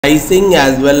pricing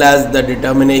as well as the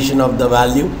determination of the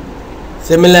value.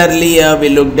 Similarly, we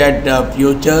looked at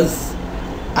futures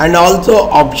and also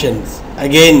options.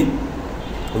 Again,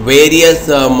 various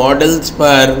models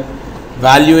for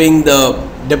valuing the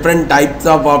different types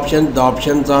of options, the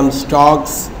options on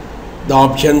stocks, the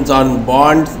options on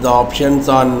bonds, the options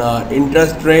on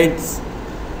interest rates,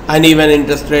 and even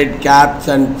interest rate caps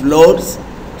and floors.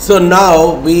 So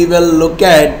now we will look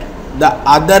at the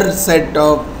other set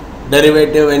of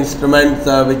derivative instruments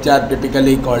which are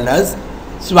typically called as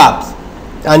swaps.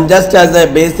 And just as a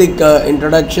basic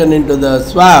introduction into the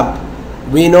swap,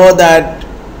 we know that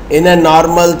in a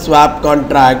normal swap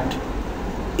contract,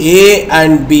 A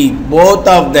and B, both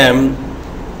of them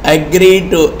agree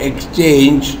to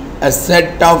exchange a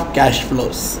set of cash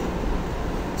flows.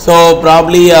 So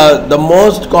probably the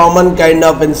most common kind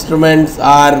of instruments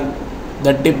are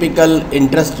the typical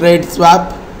interest rate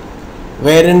swap,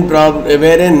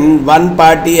 wherein one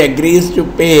party agrees to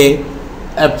pay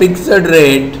a fixed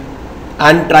rate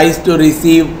and tries to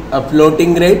receive a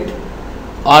floating rate,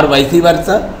 or vice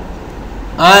versa.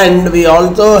 And we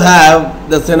also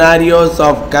have the scenarios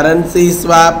of currency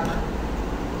swap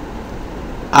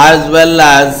as well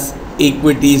as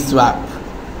equity swap.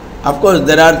 Of course,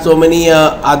 there are so many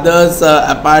others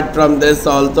apart from this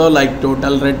also, like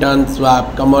total return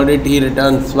swap, commodity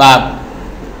return swap.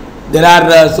 There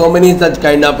are so many such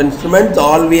kind of instruments.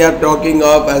 All we are talking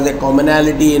of as a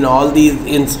commonality in all these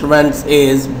instruments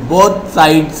is both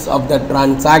sides of the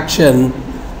transaction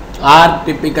are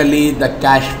typically the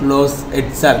cash flows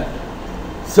itself.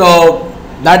 So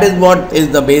that is what is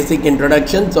the basic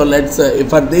introduction. So let's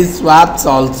for these swaps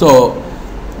also,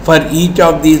 for each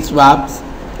of these swaps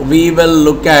we will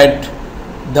look at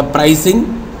the pricing.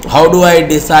 How do I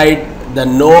decide the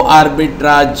no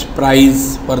arbitrage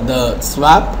price for the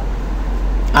swap?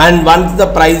 And once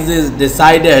the price is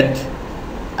decided,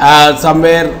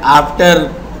 somewhere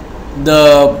after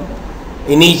the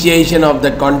initiation of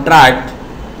the contract,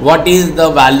 what is the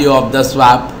value of the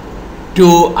swap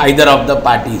to either of the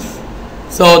parties?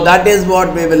 So that is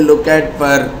what we will look at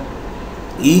for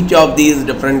each of these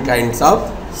different kinds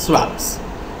of swaps.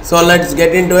 So let's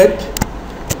get into it.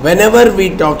 Whenever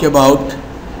we talk about,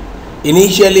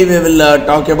 initially we will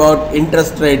talk about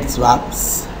interest rate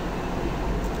swaps.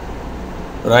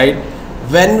 Right?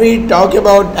 When we talk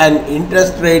about an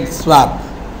interest rate swap,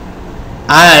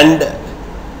 and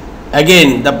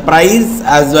again the price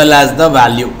as well as the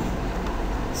value.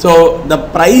 So the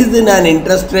price in an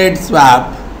interest rate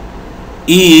swap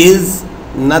is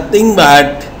nothing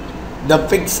but the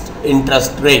fixed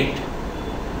interest rate.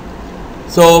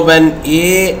 So when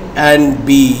A and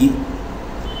B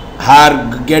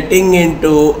are getting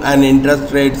into an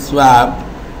interest rate swap,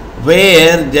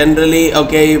 where generally,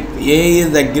 if A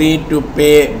is agreed to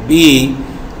pay B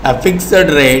a fixed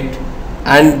rate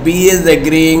and B is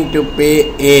agreeing to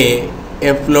pay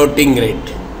a floating rate.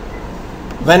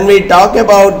 When we talk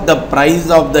about the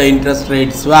price of the interest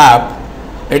rate swap,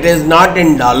 it is not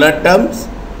in dollar terms,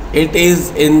 it is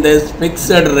in this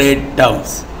fixed rate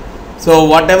terms. So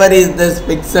whatever is this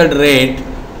fixed rate,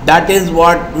 that is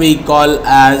what we call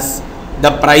as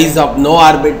the price of no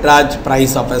arbitrage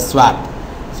price of a swap.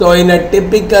 So in a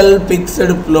typical fixed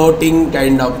floating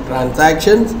kind of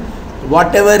transactions,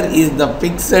 whatever is the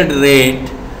fixed rate,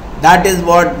 that is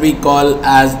what we call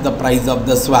as the price of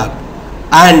the swap.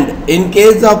 And in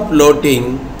case of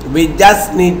floating, we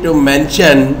just need to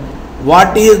mention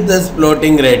what is this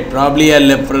floating rate. Probably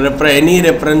any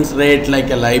reference rate like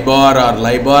a LIBOR or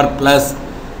LIBOR plus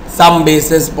some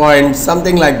basis points,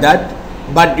 something like that,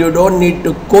 but you don't need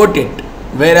to quote it.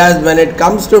 Whereas when it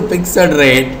comes to fixed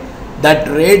rate, that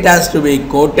rate has to be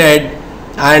quoted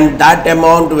and that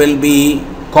amount will be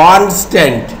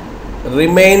constant,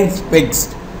 remains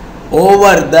fixed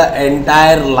over the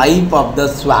entire life of the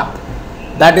swap.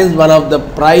 That is one of the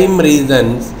prime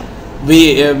reasons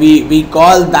we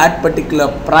call that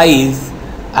particular price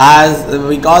as,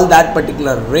 we call that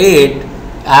particular rate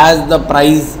as the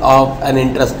price of an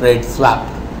interest rate swap.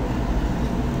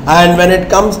 And when it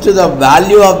comes to the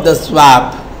value of the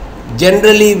swap,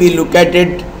 generally we look at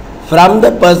it from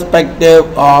the perspective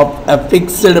of a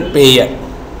fixed payer.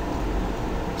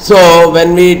 So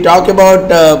when we talk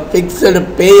about a fixed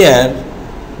payer,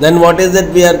 then what is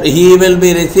it he will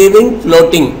be receiving?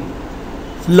 Floating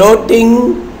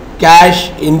cash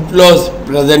inflows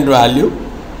present value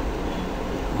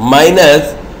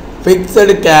minus fixed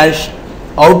cash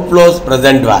outflows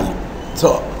present value.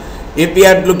 So if we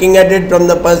are looking at it from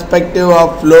the perspective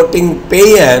of floating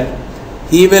payer,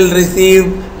 he will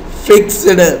receive fixed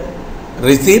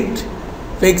receipt,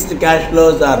 fixed cash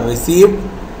flows are received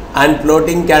and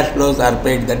floating cash flows are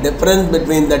paid. The difference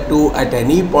between the two at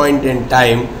any point in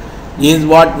time is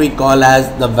what we call as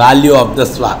the value of the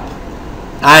swap.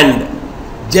 And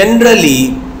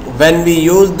generally, when we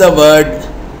use the word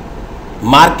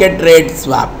market rate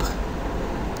swap,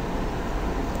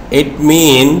 it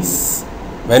means,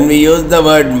 when we use the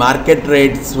word market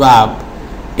rate swap,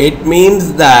 it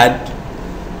means that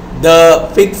the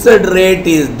fixed rate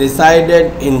is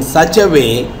decided in such a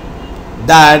way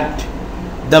that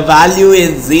the value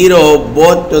is zero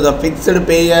both to the fixed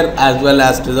payer as well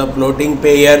as to the floating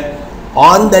payer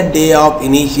on the day of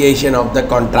initiation of the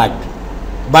contract.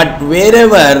 But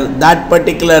wherever that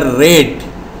particular rate,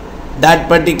 that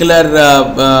particular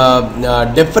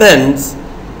difference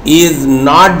is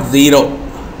not zero,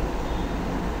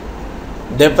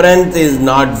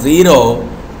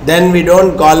 then we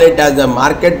don't call it as a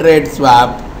market rate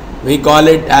swap, we call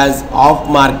it as off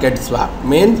market swap.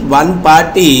 Means one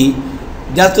party,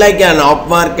 just like an off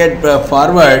market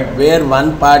forward, where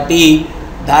one party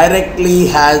directly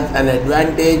has an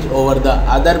advantage over the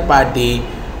other party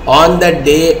on the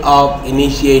day of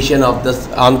initiation of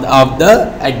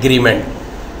the agreement.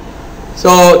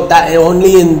 So that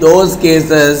only in those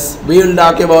cases we will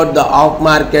talk about the off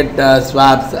market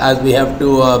swaps, as we have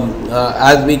to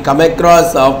as we come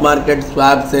across off market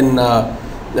swaps in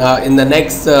the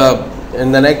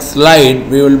next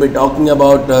slide. We will be talking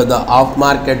about the off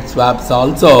market swaps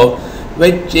also,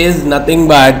 which is nothing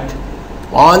but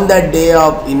on the day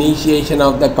of initiation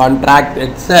of the contract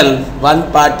itself,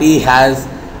 one party has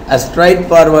a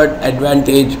straightforward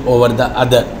advantage over the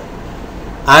other.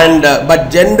 And but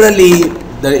generally,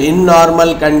 in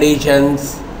normal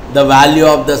conditions, the value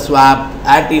of the swap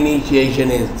at initiation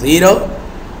is zero,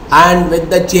 and with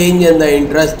the change in the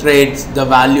interest rates, the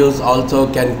values also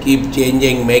can keep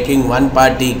changing, making one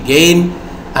party gain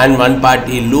and one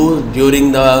party lose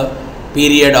during the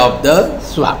period of the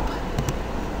swap.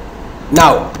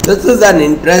 Now, this is an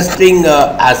interesting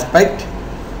aspect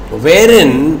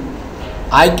wherein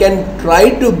I can try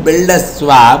to build a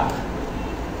swap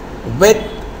with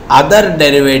other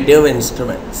derivative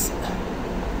instruments.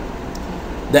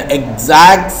 The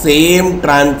exact same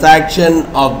transaction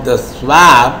of the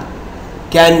swap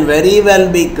can very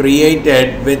well be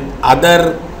created with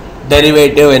other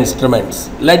derivative instruments.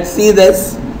 Let's see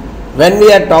this. When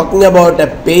we are talking about a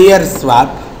payer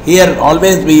swap, here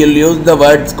always we will use the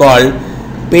words called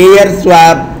payer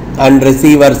swap and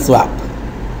receiver swap.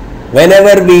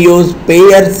 Whenever we use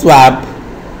payer swap,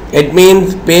 it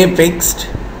means pay fixed.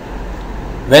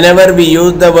 Whenever we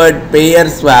use the word payer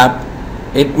swap,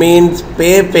 it means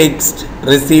pay fixed,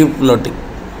 receive floating.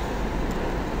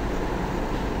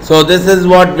 So this is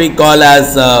what we call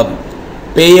as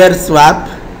payer swap,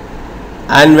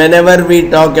 and whenever we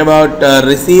talk about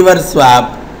receiver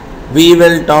swap, we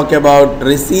will talk about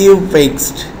receive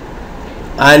fixed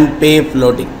and pay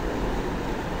floating.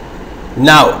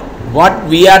 Now, what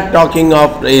we are talking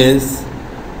of is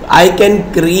I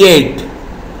can create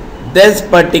this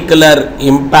particular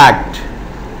impact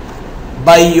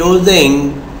by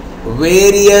using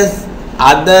various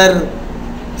other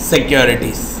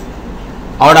securities.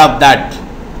 Out of that,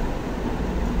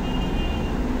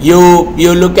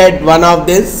 you look at one of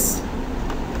this.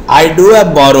 I do a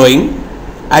borrowing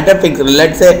at a fixed,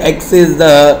 let's say X is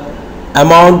the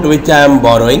amount which I am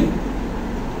borrowing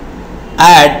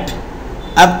at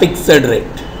a fixed rate.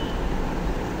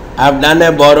 I have done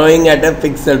a borrowing at a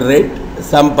fixed rate,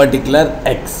 some particular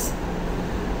X,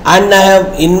 and I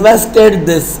have invested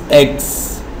this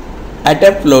X at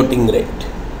a floating rate,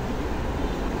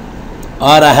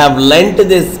 or I have lent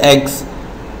this X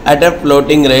at a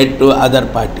floating rate to other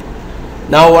party.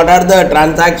 Now what are the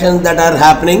transactions that are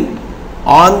happening?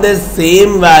 On this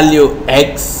same value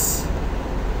X,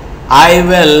 I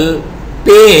will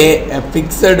pay a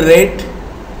fixed rate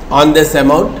on this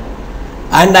amount,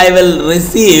 and I will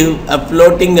receive a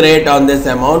floating rate on this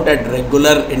amount at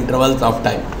regular intervals of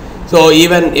time. So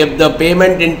even if the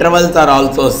payment intervals are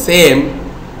also same,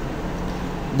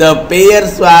 the payer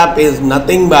swap is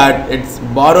nothing but it's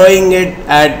borrowing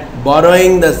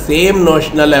the same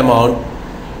notional amount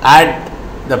at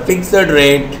the fixed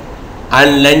rate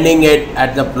and lending it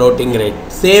at the floating rate.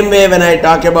 Same way, when I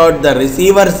talk about the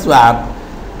receiver swap,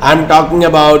 I am talking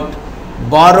about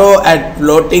borrow at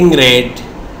floating rate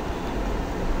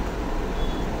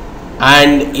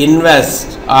and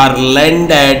invest or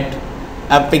lend at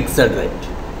a fixed rate.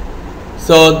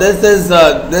 So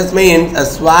this means a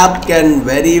swap can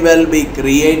very well be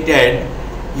created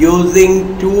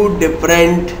using two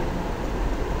different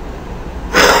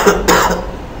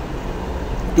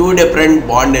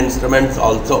bond instruments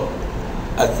also.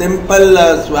 A simple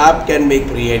swap can be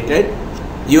created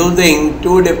using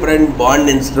two different bond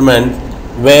instruments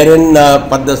wherein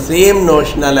for the same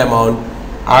notional amount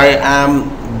I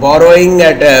am borrowing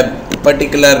at a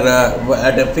particular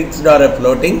at a fixed or a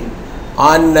floating,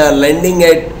 on lending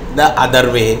it the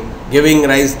other way, giving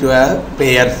rise to a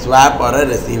payer swap or a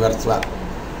receiver swap.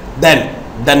 Then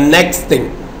the next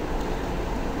thing,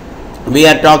 we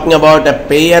are talking about a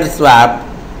payer swap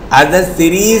as a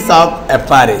series of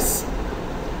FRS.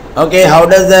 Okay, how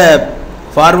does a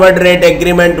forward rate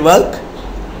agreement work?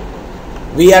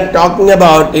 We are talking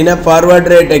about, in a forward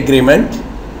rate agreement,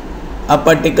 a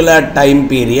particular time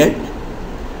period,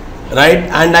 right,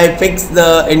 and I fix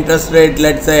the interest rate,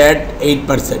 let's say at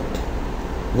 8%.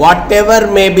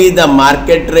 Whatever may be the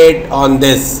market rate on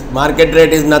this, market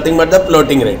rate is nothing but the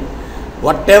floating rate.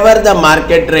 Whatever the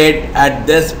market rate at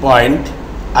this point,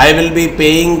 I will be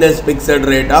paying this fixed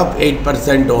rate of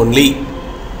 8% only,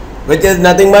 which is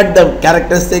nothing but the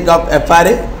characteristic of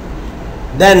FRA.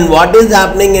 Then what is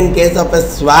happening in case of a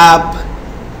swap?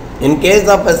 In case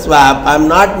of a swap, I am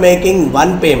not making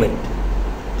one payment.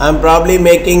 I am probably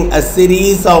making a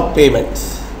series of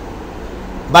payments.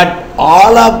 But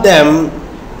all of them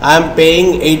I am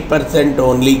paying 8%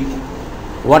 only.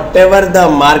 Whatever the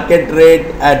market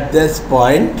rate at this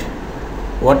point,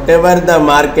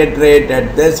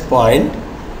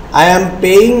 I am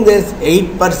paying this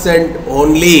 8%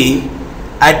 only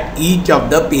at each of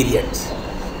the periods.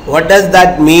 What does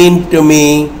that mean to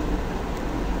me?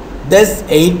 This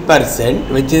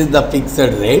 8%, which is the fixed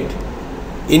rate,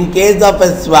 in case of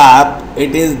a swap,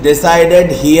 it is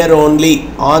decided here only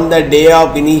on the day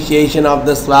of initiation of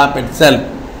the swap itself.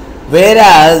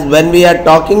 Whereas when we are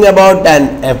talking about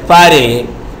an FRA,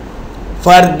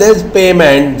 for this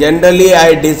payment, generally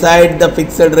I decide the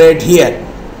fixed rate here.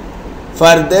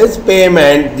 For this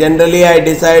payment, generally I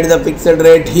decide the fixed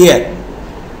rate here.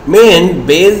 Means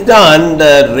based on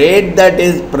the rate that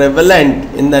is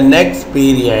prevalent in the next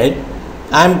period,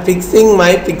 I am fixing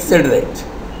my fixed rate.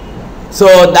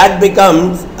 So that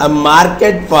becomes a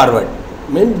market forward.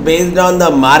 Means based on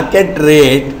the market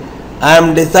rate, I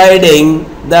am deciding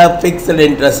the fixed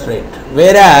interest rate.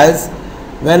 Whereas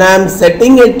when I am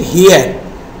setting it here,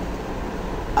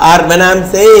 or when I am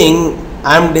saying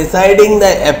I am deciding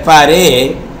the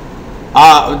FRA,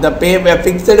 the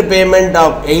fixed payment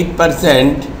of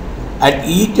 8% at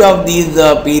each of these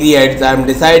periods, I am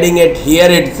deciding it here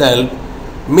itself,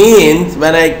 means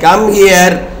when I come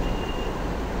here,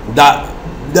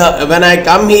 when I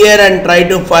come here and try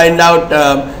to find out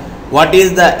what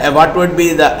would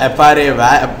be the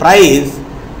FRA price,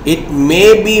 it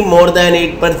may be more than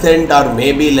 8% or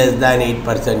maybe less than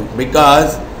 8%,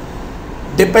 because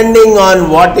depending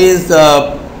on what is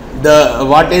the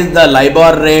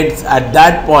LIBOR rates at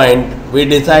that point, we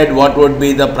decide what would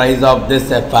be the price of this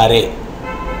FRA.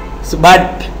 So,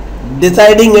 but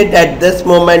deciding it at this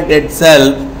moment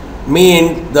itself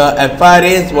means the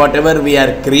FRAs, whatever we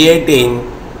are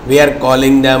creating, we are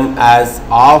calling them as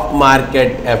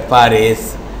off-market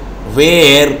FRAs,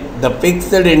 where the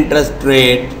fixed interest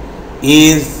rate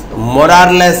is more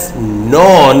or less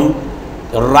known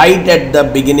right at the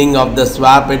beginning of the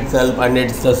swap itself, and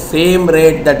it's the same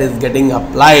rate that is getting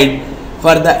applied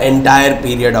for the entire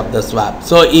period of the swap.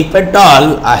 So if at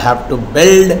all I have to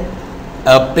build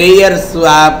a payer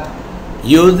swap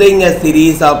using a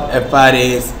series of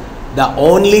FRAs, the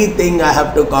only thing I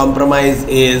have to compromise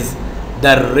is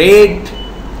the rate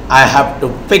I have to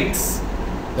fix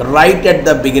right at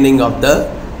the beginning of the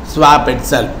swap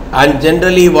itself. And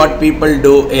generally what people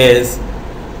do is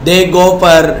they go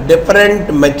for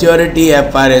different maturity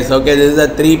FRAs. Okay, this is a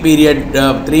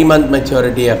 3-month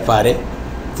maturity FRA,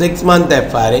 6-month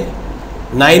FRA,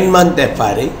 9-month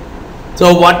FRA.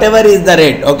 So whatever is the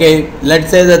rate, okay, let's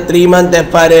say the 3-month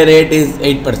FRA rate is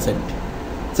 8%,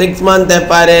 6-month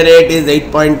FRA rate is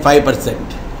 8.5%,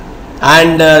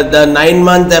 and the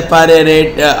 9-month FRA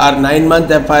rate or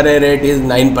 9-month FRA rate is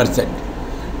 9%.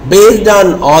 Based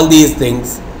on all these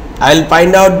things, I will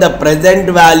find out the present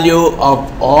value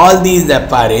of all these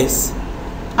FRAs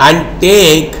and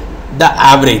take the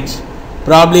average.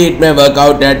 Probably it may work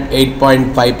out at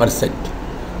 8.5%.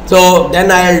 So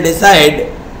then I will decide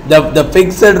the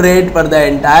fixed rate for the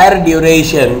entire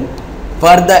duration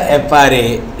for the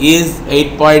FRA is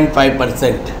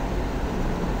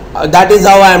 8.5%. That is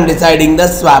how I am deciding the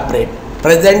swap rate.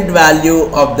 Present value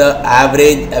of the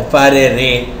average FRA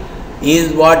rate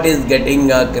is what is getting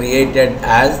created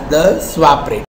as the swap rate.